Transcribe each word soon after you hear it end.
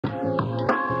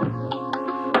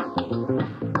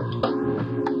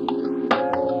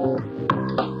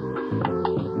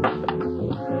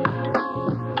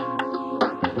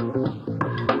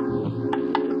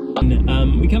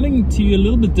to you a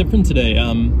little bit different today.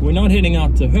 We're not heading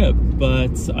out to Herp,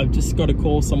 but I've just got a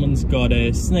call. Someone's got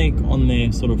a snake on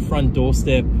their sort of front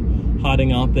doorstep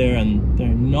hiding out there, and they're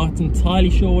not entirely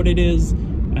sure what it is,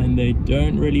 and they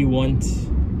don't really want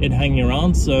it hanging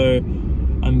around. So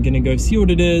I'm gonna go see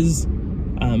what it is.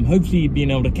 Hopefully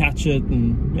being able to catch it,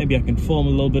 and maybe I can film a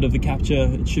little bit of the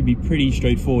capture. It should be pretty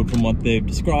straightforward from what they've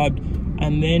described.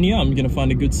 And then yeah, I'm gonna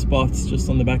find a good spot just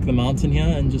on the back of the mountain here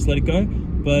and just let it go.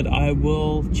 But I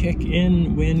will check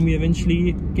in when we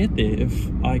eventually get there, if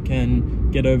I can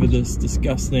get over this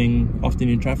disgusting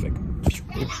afternoon traffic.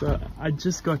 So I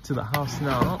just got to the house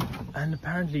now, and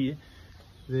apparently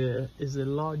there is a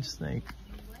large snake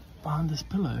behind this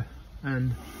pillow,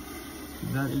 and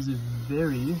that is a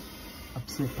very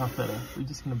upset puffadder. We're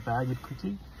just going to bag it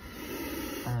quickly,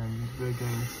 and we're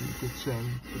going to get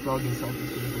shame. The dog inside is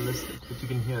getting ballistic, but you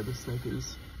can hear the snake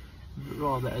is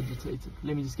rather agitated.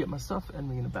 Let me just get my stuff and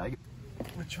we're going to bag it.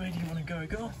 Which way do you want to go,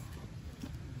 girl?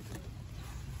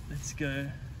 Let's go.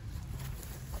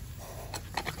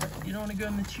 You don't want to go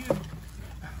in the tube?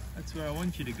 That's where I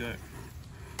want you to go.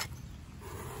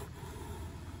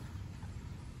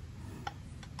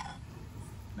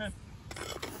 No.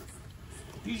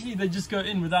 Usually they just go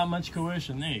in without much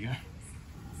coercion. There you go.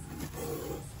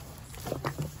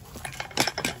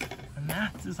 And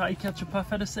that is how you catch a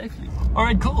puffadder safely.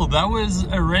 Alright, cool. That was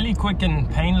a really quick and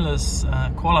painless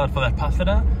call out for that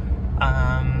puffadder.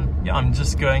 Yeah, I'm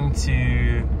just going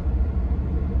to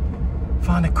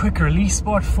find a quick release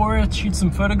spot for it, shoot some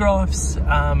photographs,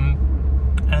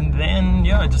 and then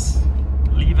yeah, just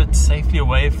leave it safely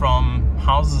away from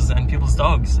houses and people's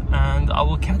dogs. And I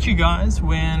will catch you guys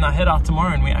when I head out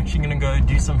tomorrow, and we're actually going to go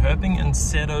do some herping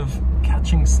instead of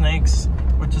catching snakes,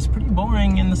 which is pretty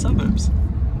boring in the suburbs.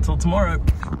 Until tomorrow.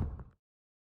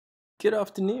 Good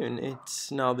afternoon.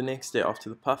 It's now the next day after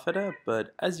the puffadder,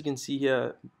 but as you can see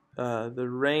here, the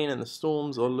rain and the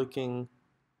storms are looking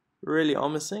really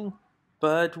ominous.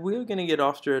 But we're going to get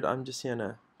after it. I'm just here in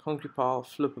a concrete pile,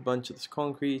 flip a bunch of this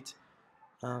concrete,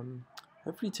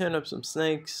 hopefully turn up some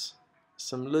snakes,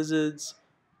 some lizards.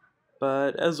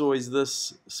 But as always,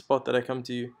 this spot that I come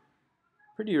to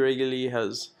pretty regularly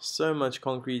has so much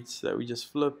concrete that we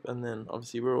just flip, and then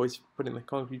obviously we're always putting the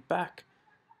concrete back.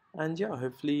 And yeah,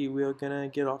 hopefully we're going to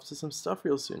get after some stuff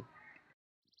real soon.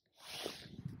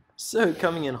 So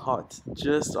coming in hot,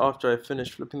 just after I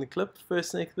finished flipping the clip,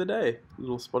 first snake of the day,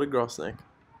 little spotted grass snake.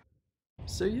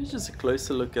 So here's just a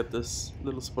closer look at this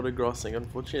little spotted grass snake.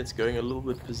 Unfortunately it's going a little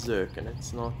bit berserk and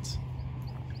it's not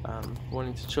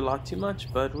wanting to chill out too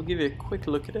much, but we'll give you a quick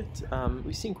look at it.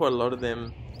 We've seen quite a lot of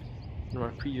them in my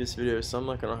previous videos, so I'm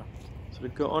not going to sort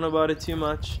of go on about it too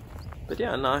much. But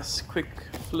yeah, a nice quick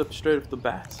flip straight off the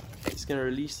bat. Just going to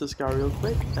release this guy real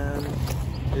quick and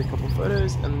get a couple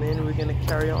photos, and then we're going to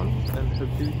carry on and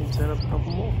hopefully we can turn up a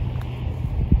couple more.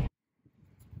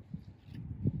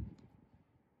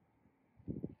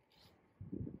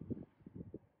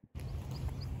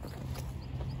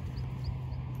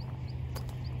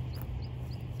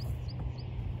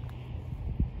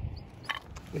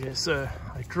 Okay, so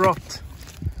I dropped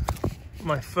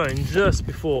my phone just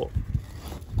before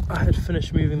I had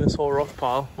finished moving this whole rock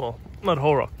pile. Well, not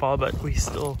whole rock pile, but we're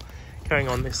still carrying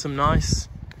on. There's some nice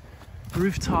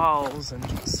roof tiles and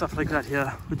stuff like that here,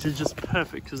 which is just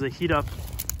perfect because they heat up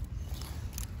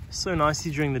so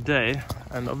nicely during the day.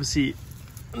 And obviously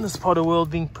in this part of the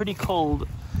world being pretty cold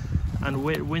and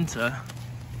wet winter,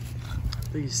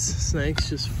 these snakes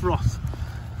just froth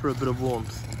for a bit of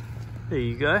warmth. There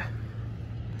you go.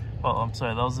 Well, I'm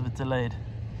sorry, that was a bit delayed.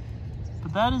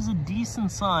 But that is a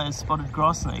decent sized spotted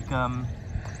grass snake.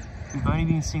 We've only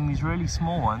been seeing these really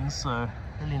small ones, so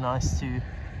really nice to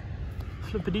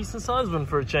flip a decent sized one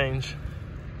for a change.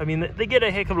 I mean, they get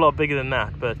a heck of a lot bigger than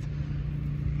that, but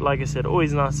like I said,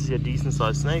 always nice to see a decent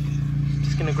sized snake.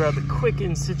 Just gonna grab a quick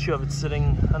in situ of it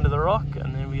sitting under the rock,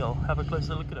 and then we'll have a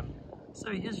closer look at him.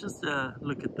 So here's just a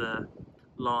look at the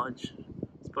large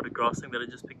spotted grass snake that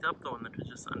I just picked up, the one that was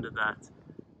just under that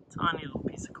tiny little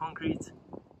piece of concrete.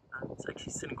 It's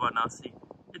actually sitting quite nicely.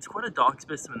 It's quite a dark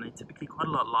specimen. They're typically quite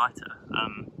a lot lighter.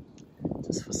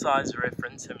 Just for size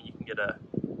reference, I mean, you can get a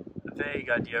vague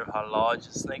idea of how large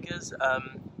a snake is.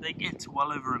 They get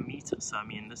well over a meter, so I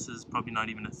mean, this is probably not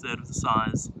even a third of the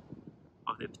size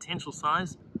of their potential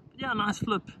size. But yeah, nice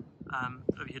flip.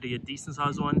 Over here to get a decent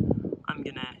sized one. I'm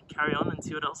gonna carry on and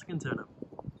see what else I can turn up.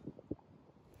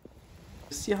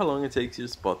 See how long it takes you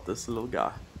to spot this little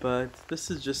guy, but this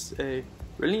is just a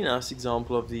really nice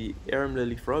example of the arum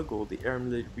lily frog, or the arum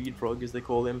lily reed frog as they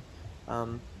call them.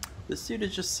 This dude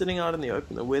is just sitting out in the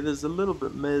open. The weather's a little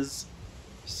bit miz,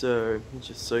 so he's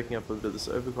just soaking up a bit of this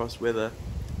overcast weather.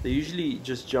 They usually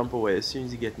just jump away as soon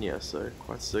as you get near, so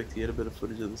quite stoked to get a bit of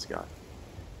footage of this guy.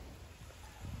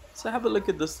 So have a look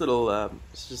at this little,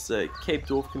 it's just a Cape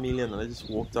Dwarf chameleon that I just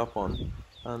walked up on.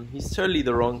 He's totally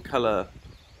the wrong color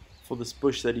for this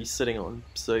bush that he's sitting on,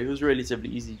 so he was relatively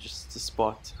easy just to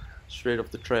spot straight off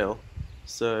the trail.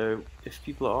 So if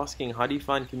people are asking how do you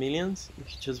find chameleons, you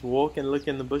can just walk and look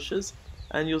in the bushes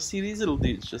and you'll see these little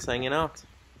dudes just hanging out.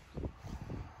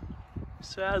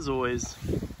 So as always,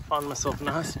 found myself a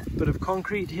nice bit of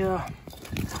concrete here,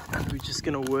 and we're just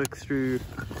gonna work through.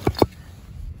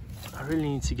 I really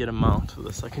need to get a mount for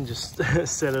this. I can just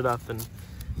set it up and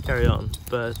carry on,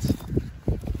 but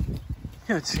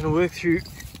yeah, just gonna work through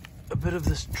a bit of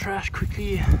this trash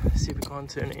quickly, see if we can't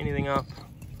turn anything up.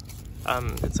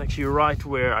 It's actually right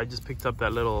where I just picked up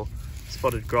that little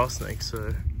spotted grass snake,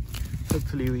 so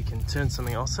hopefully we can turn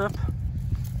something else up.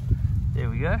 There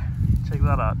we go, check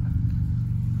that out.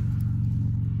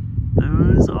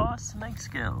 Those are snake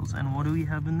scales, and what do we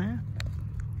have in there?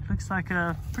 It looks like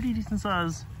a pretty decent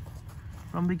size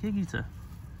rhombic egg eater.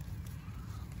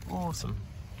 Awesome.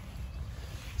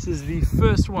 This is the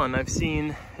first one I've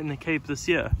seen in the Cape this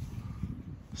year.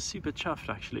 Super chuffed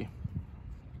actually.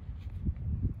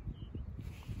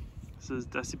 This is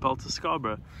Dasypalta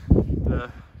scabra,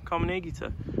 the common egg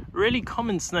eater. Really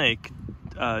common snake,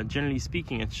 generally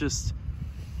speaking. It's just,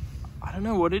 I don't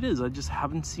know what it is. I just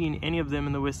haven't seen any of them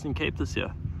in the Western Cape this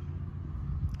year.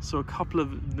 Saw a couple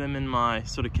of them in my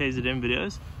sort of KZN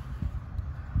videos,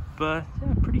 but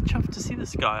yeah, pretty chuffed to see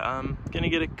this guy. I'm gonna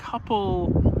get a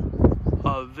couple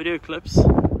of video clips,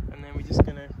 and then we're just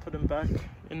gonna put him back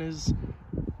in his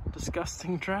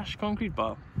disgusting trash concrete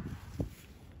pile.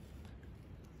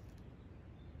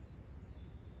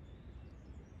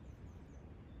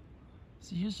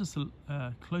 So here's just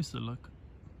a closer look.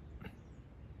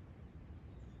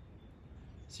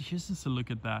 So here's just a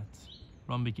look at that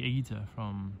rhombic egg eater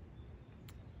from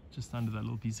just under that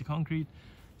little piece of concrete.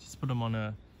 Just put them on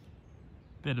a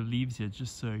bed of leaves here,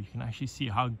 just so you can actually see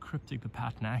how cryptic the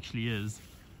pattern actually is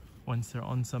once they're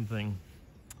on something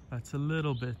that's a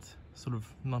little bit sort of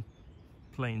not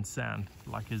plain sand,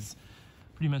 like is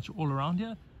pretty much all around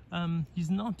here. He's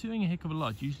not doing a heck of a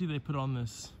lot. Usually they put on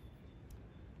this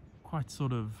quite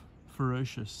sort of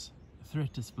ferocious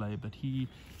threat display, but he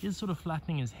is sort of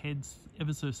flattening his head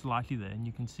ever so slightly there, and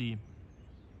you can see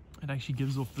it actually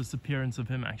gives off this appearance of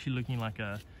him actually looking like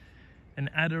an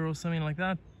adder or something like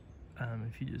that.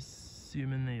 If you just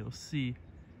zoom in there, you'll see.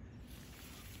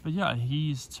 But yeah,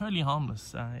 he's totally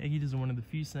harmless. Egg eaters are one of the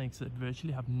few snakes that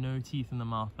virtually have no teeth in the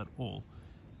mouth at all.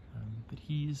 But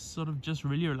he's sort of just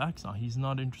really relaxed now. He's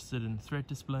not interested in threat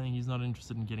displaying. He's not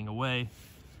interested in getting away.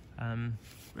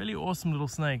 Really awesome little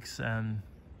snakes.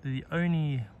 The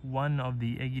only one of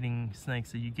the egg-eating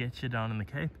snakes that you get here down in the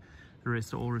Cape. The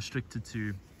rest are all restricted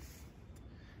to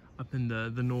up in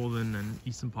the northern and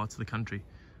eastern parts of the country.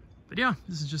 But yeah,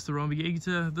 this is just the rhombic egg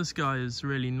eater. This guy is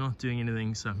really not doing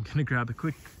anything, so I'm gonna grab a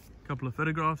quick couple of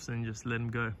photographs and just let him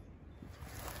go.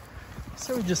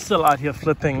 So we're just still out here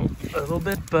flipping a little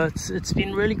bit, but it's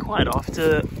been really quiet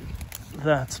after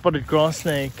that spotted grass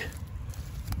snake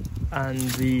and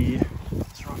the,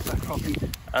 let's rock back properly,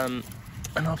 and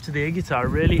after the egg eater. I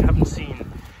really haven't seen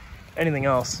anything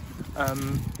else.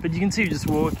 But you can see just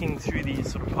walking through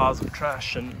these sort of piles of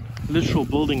trash and literal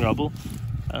building rubble.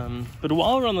 But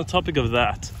while we're on the topic of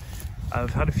that,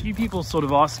 I've had a few people sort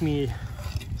of ask me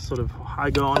sort of how I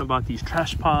go on about these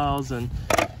trash piles, and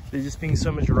there's just being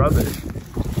so much rubbish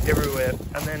everywhere.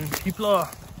 And then people are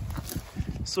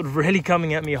sort of really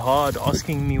coming at me hard,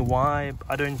 asking me why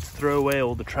I don't throw away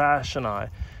all the trash and I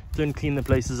don't clean the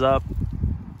places up.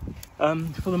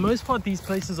 For the most part, these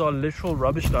places are literal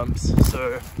rubbish dumps.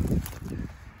 So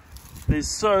there's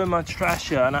so much trash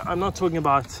here, and I'm not talking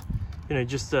about, you know,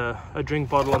 just a drink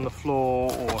bottle on the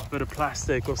floor or a bit of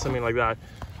plastic or something like that.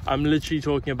 I'm literally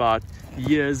talking about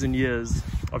years and years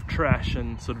of trash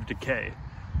and sort of decay.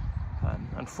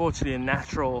 Unfortunately, a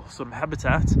natural sort of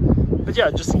habitat. But yeah,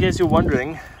 just in case you're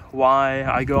wondering why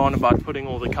I go on about putting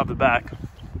all the cover back,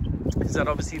 is that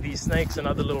obviously these snakes and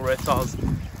other little reptiles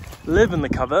live in the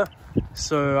cover.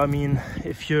 So I mean,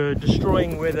 if you're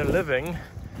destroying where they're living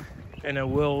in a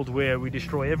world where we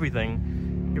destroy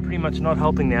everything, you're pretty much not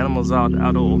helping the animals out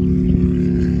at all.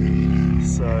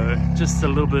 So just a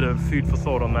little bit of food for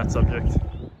thought on that subject.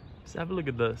 Just have a look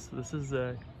at this. This is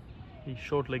the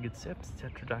short-legged seps,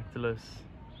 Tetradactylus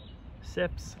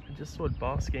seps. I just saw it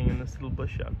basking in this little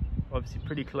bush here. Obviously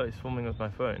pretty close, filming with my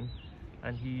phone,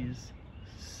 and he's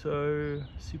so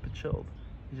super chilled.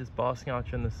 He's just basking out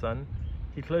here in the sun.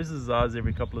 He closes his eyes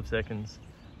every couple of seconds,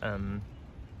 sort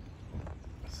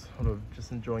of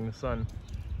just enjoying the sun.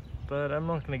 but I'm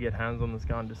not going to get hands on this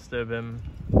guy and disturb him.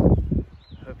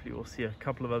 Hopefully we'll see a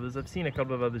couple of others. I've seen a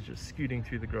couple of others just scooting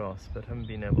through the grass, but haven't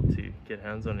been able to get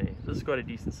hands on any. This is quite a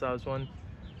decent sized one,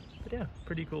 but yeah,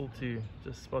 pretty cool to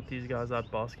just spot these guys out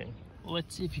basking.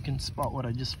 Let's see if you can spot what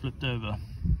I just flipped over.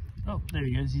 Oh, there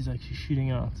he goes. He's actually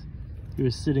shooting out. He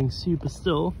was sitting super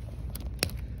still.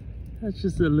 That's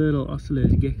just a little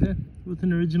ocellated gecko with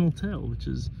an original tail, which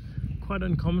is quite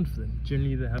uncommon for them.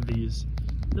 Generally they have these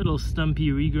little stumpy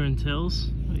regrown tails.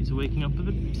 Oh, he's waking up a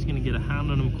bit. Just going to get a hand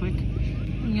on him quick.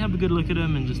 And have a good look at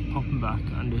him and just pop him back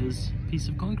under his piece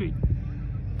of concrete.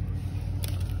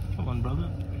 Come on,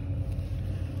 brother.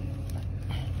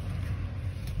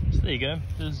 So there you go.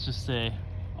 This is just a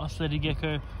ocellated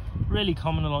gecko. Really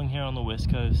common along here on the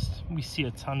west coast. We see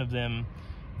a ton of them,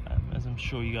 as I'm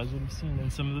sure you guys would have seen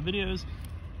in some of the videos.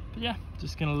 But yeah,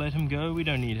 just gonna let him go. We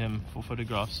don't need him for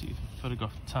photographs. We've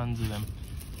photographed tons of them.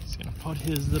 Just gonna put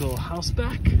his little house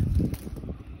back,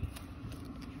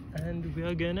 and we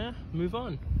are gonna move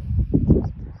on.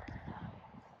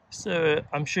 So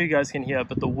I'm sure you guys can hear,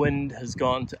 but the wind has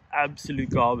gone to absolute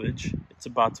garbage. It's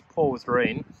about to pour with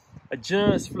rain. I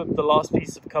just flipped the last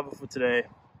piece of cover for today,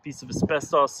 piece of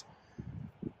asbestos.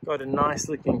 Got a nice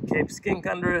looking Cape skink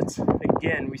under it.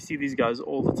 Again, we see these guys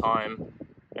all the time,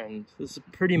 and this is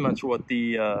pretty much what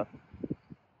the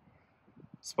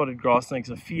spotted grass snakes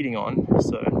are feeding on.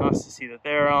 So nice to see that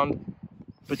they're around.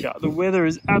 But yeah, the weather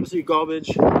is absolute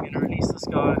garbage. I'm gonna release this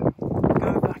guy.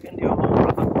 Go back into your hole,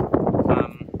 brother.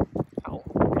 Ow,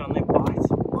 can't they bite?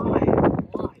 Why?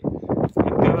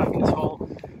 Go back in his hole,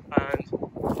 and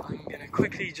I'm gonna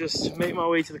quickly just make my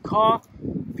way to the car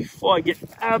before I get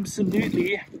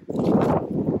absolutely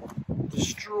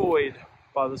destroyed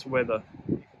by this weather.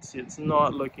 You can see it's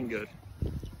not looking good.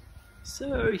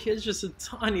 So here's just a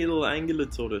tiny little angular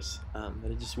tortoise that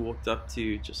I just walked up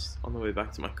to just on the way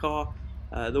back to my car.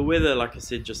 The weather, like I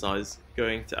said just now, is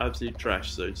going to absolute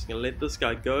trash, so just gonna let this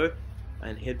guy go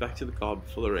and head back to the car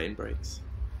before the rain breaks.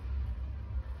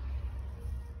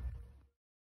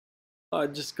 I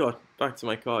just got back to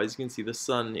my car. As you can see, the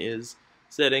sun is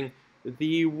setting.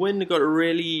 The wind got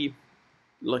really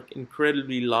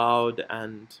incredibly loud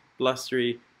and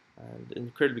blustery and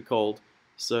incredibly cold,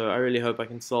 so I really hope I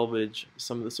can salvage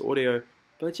some of this audio.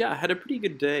 But yeah, I had a pretty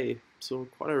good day. Saw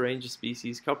quite a range of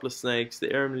species, a couple of snakes.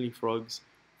 The airman frogs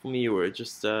for me were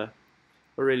just a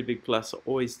really big plus. I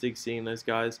always dig seeing those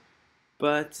guys.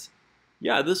 But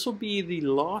yeah, this will be the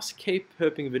last Cape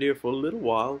herping video for a little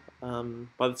while.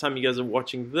 By the time you guys are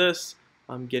watching this,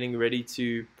 I'm getting ready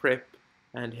to prep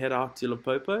and head out to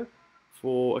Limpopo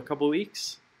for a couple of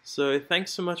weeks. So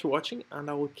thanks so much for watching, and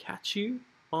I will catch you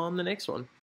on the next one.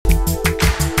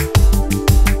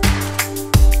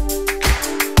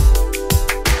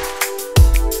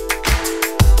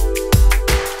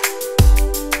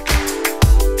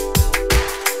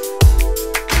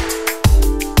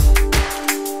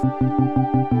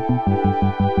 Thank you.